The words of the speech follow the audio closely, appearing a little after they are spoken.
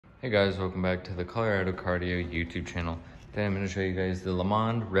Hey guys, welcome back to the Colorado Cardio YouTube channel. Today I'm going to show you guys the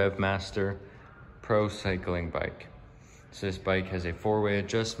Loveland Revmaster Pro cycling bike. So this bike has a 4-way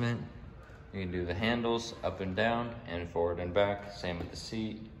adjustment. You can do the handles up and down and forward and back. Same with the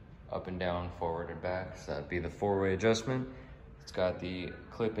seat, up and down, forward and back. So that'd be the 4-way adjustment. It's got the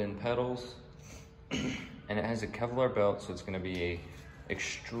clip-in pedals and it has a Kevlar belt, so it's going to be a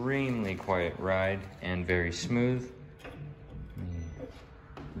extremely quiet ride and very smooth.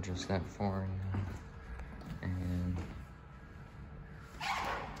 Adjust that forward and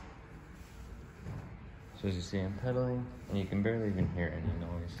so as you see, I'm pedaling and you can barely even hear any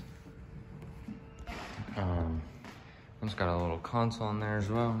noise. It's got a little console in there as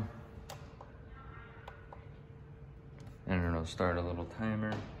well, and it'll start a little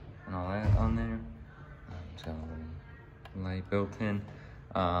timer and all that on there. It's got a little light built in.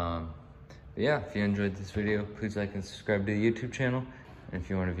 But yeah, if you enjoyed this video, please like and subscribe to the YouTube channel. And if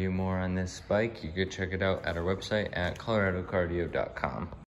you want to view more on this bike, you could check it out at our website at coloradocardio.com.